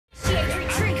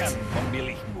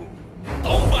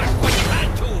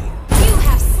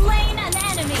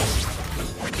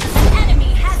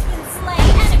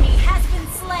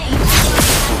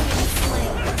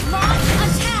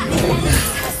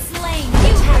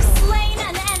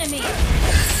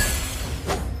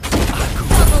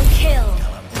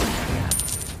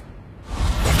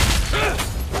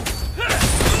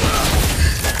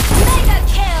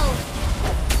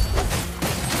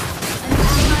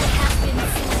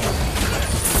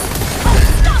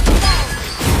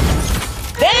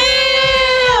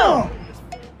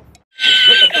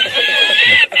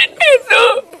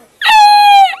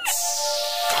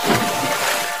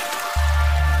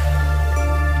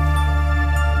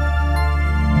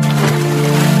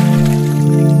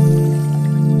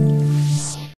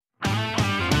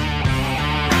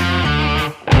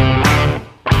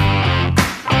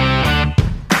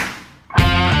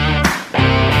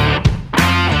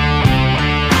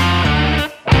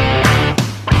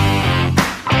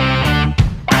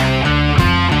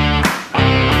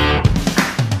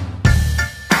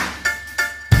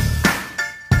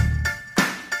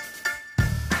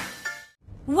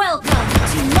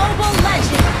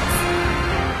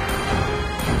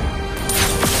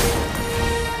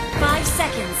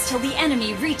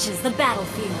reaches the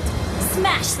battlefield,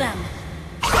 smash them!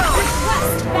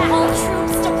 Request back! All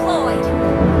troops deployed!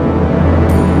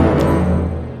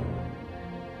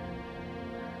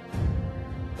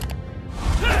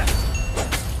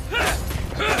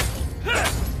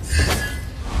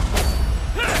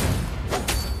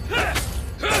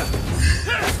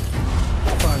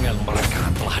 Tangan mereka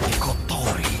telah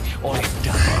dikotori oleh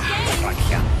darah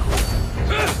rakyatku.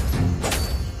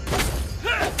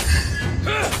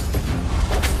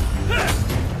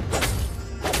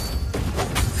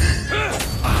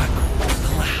 Aku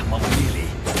telah memilih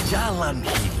jalan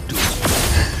hidup.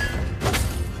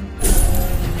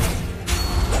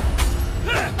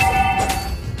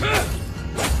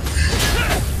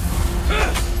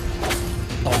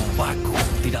 Tombakku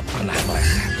tidak pernah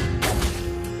meleset.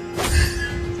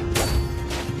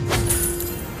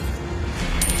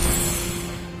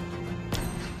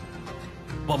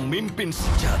 Pemimpin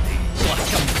sejati telah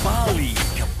kembali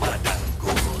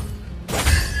kepadaku.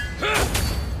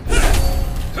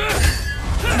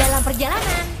 Dalam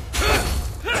perjalanan,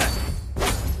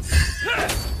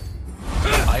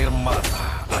 Air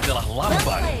mata adalah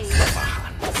lambang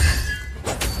kelemahan.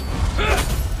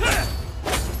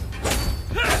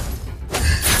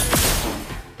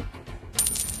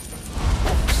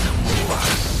 Semua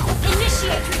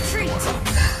initiate retreat!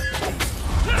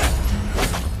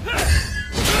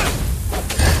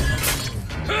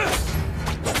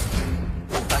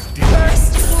 takdir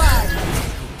First blood!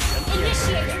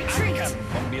 Initiate retreat! akan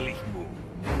memilihmu.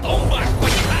 Tombak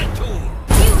bersatu.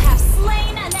 You have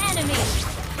slain an enemy!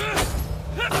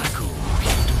 Aku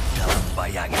hidup dalam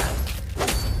bayangan.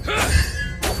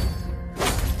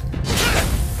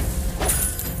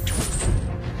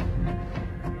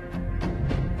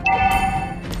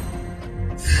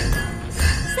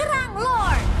 Serang,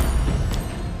 Lord!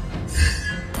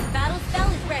 Battle spell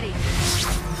is ready.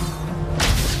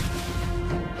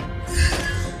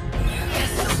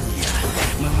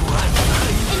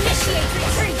 Menguasai Initiate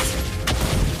retreat!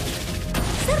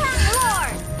 Serang,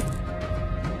 Lord!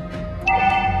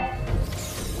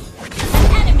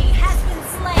 Enemy has been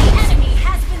slain! Enemy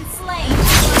has been slain!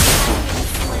 Ally has been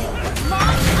slain!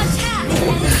 Launch attack!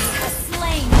 Enemy has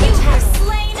slain! You have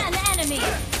slain an enemy!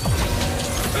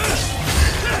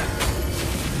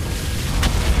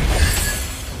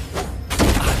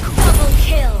 Double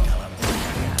kill!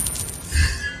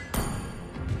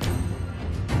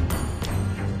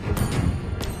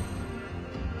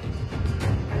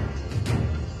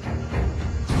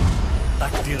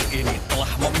 takdir ini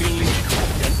telah memilihku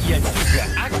dan ia juga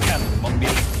akan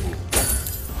memilihku.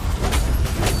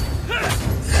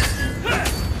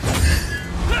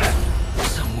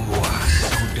 Semua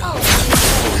sudah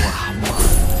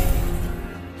mati.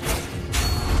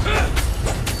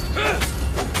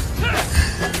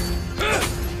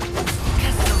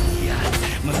 Kesunyian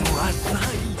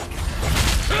menguasai.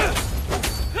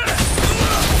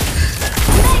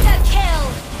 Mega kill!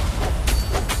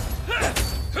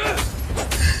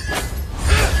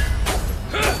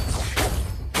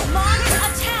 Launch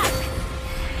attack!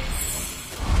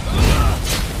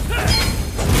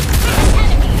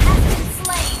 Enemy has been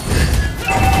slain!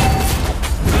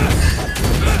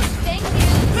 Thank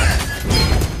you!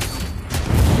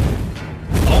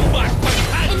 Tombak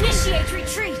bersatu. Initiate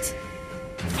retreat!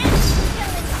 Enemy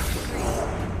killing spree!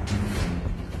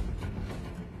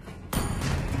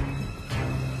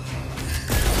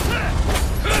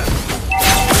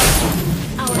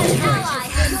 Our ally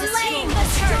has slain the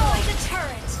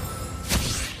turret!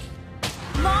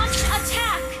 Launch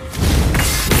attack!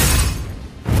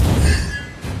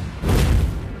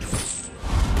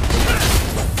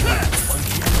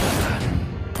 Pengkhianatan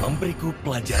memberiku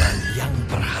pelajaran yang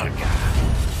berharga.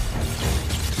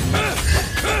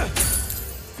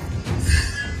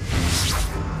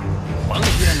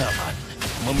 Pengkhianatan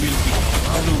memiliki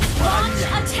terlalu Launch banyak.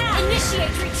 attack!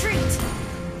 Initiate retreat!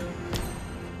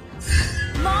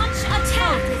 Launch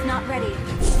attack! Is not ready.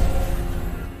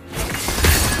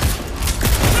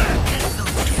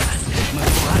 Kesunyian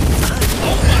menguasai.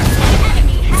 Tombak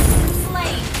Enemy has been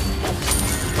slain!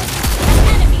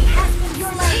 Enemy has been slain!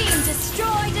 Your team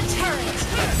destroyed a turret!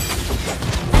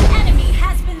 An enemy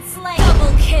has been slain!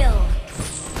 Double kill!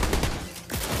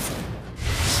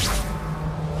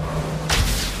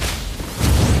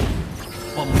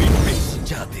 pemimpin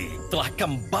sejati telah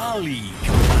kembali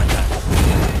kepadaku.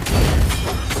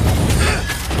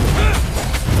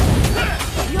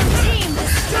 Your team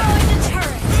destroyed the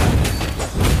turret!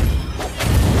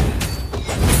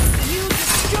 You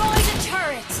destroyed a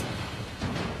turret!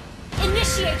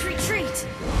 Initiate retreat!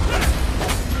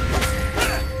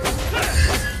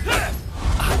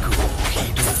 Aku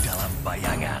hidup dalam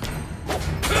bayangan.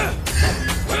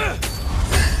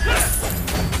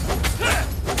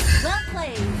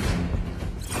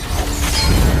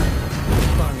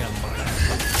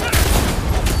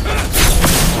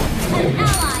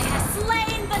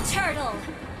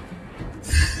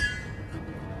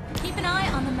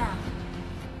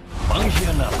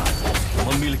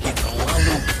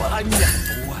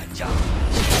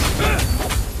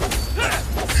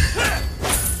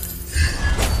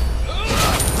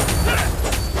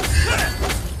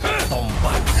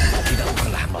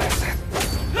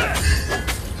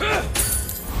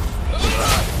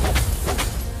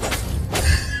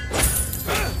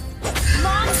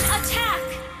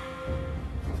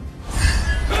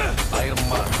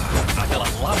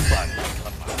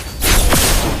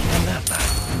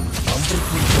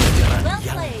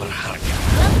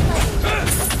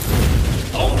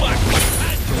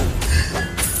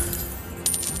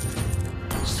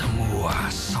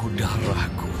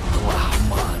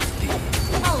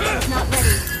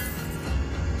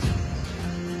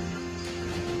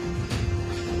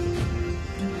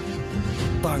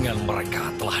 mereka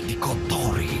telah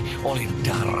dikotori oleh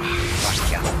darah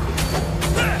rakyat.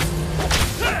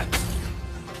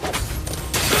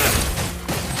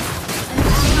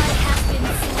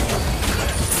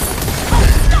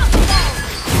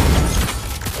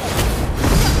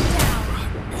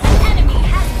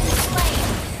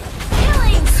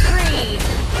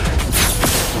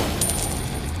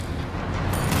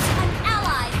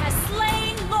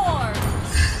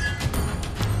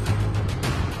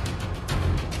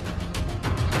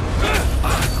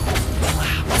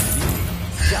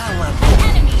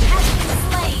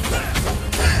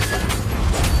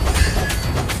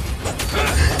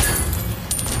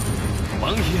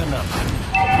 Pengkhianatan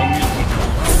memiliki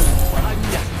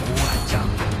banyak wajah.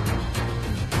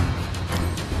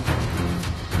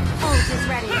 Ult is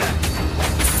ready.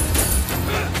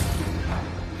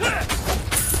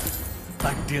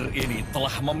 Takdir ini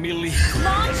telah memilih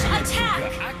Launch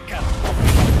attack. akan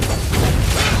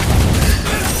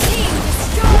Team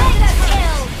destroy the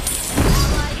kill.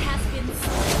 Ally has been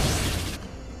slain.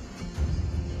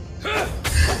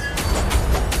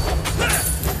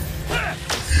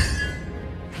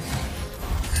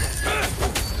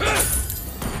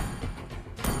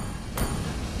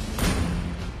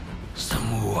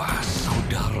 semua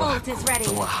saudara Ult is ready.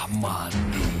 telah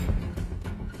mati.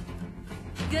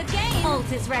 Good game.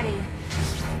 Ult is ready.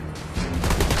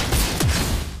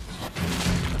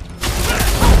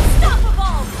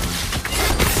 Unstoppable.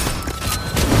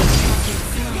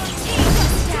 Your team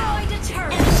destroyed a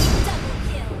turret. Enemy double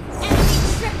kill. Enemy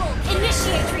triple.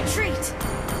 Initiate retreat.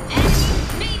 Enemy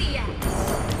maniac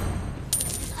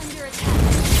is under attack.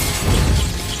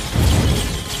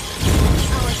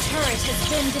 Our turret has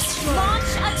been destroyed.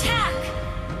 Launch attack.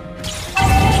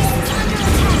 Our base is under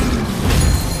attack.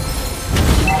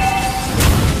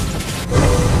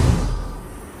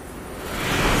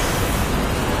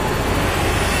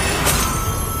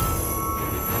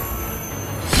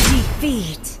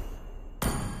 Defeat.